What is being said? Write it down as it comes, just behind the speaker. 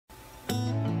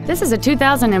This is a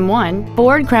 2001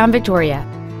 Ford Crown Victoria.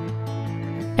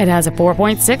 It has a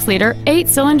 4.6-liter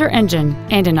 8-cylinder engine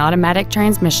and an automatic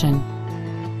transmission.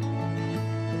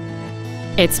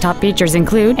 Its top features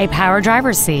include a power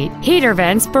driver's seat, heater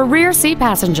vents for rear seat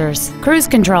passengers, cruise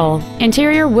control,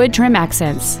 interior wood trim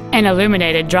accents, an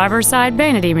illuminated driver's side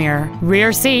vanity mirror,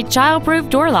 rear seat child-proof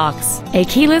door locks, a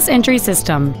keyless entry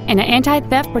system, and an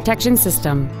anti-theft protection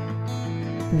system.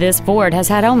 This Ford has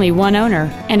had only one owner,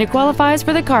 and it qualifies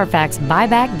for the Carfax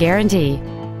buyback guarantee.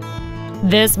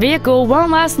 This vehicle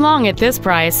won't last long at this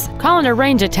price. Call and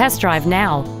arrange a test drive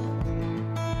now.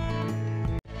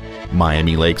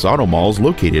 Miami Lakes Automall is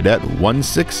located at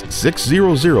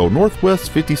 16600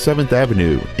 Northwest 57th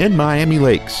Avenue in Miami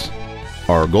Lakes.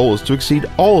 Our goal is to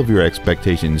exceed all of your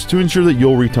expectations to ensure that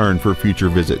you'll return for future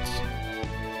visits.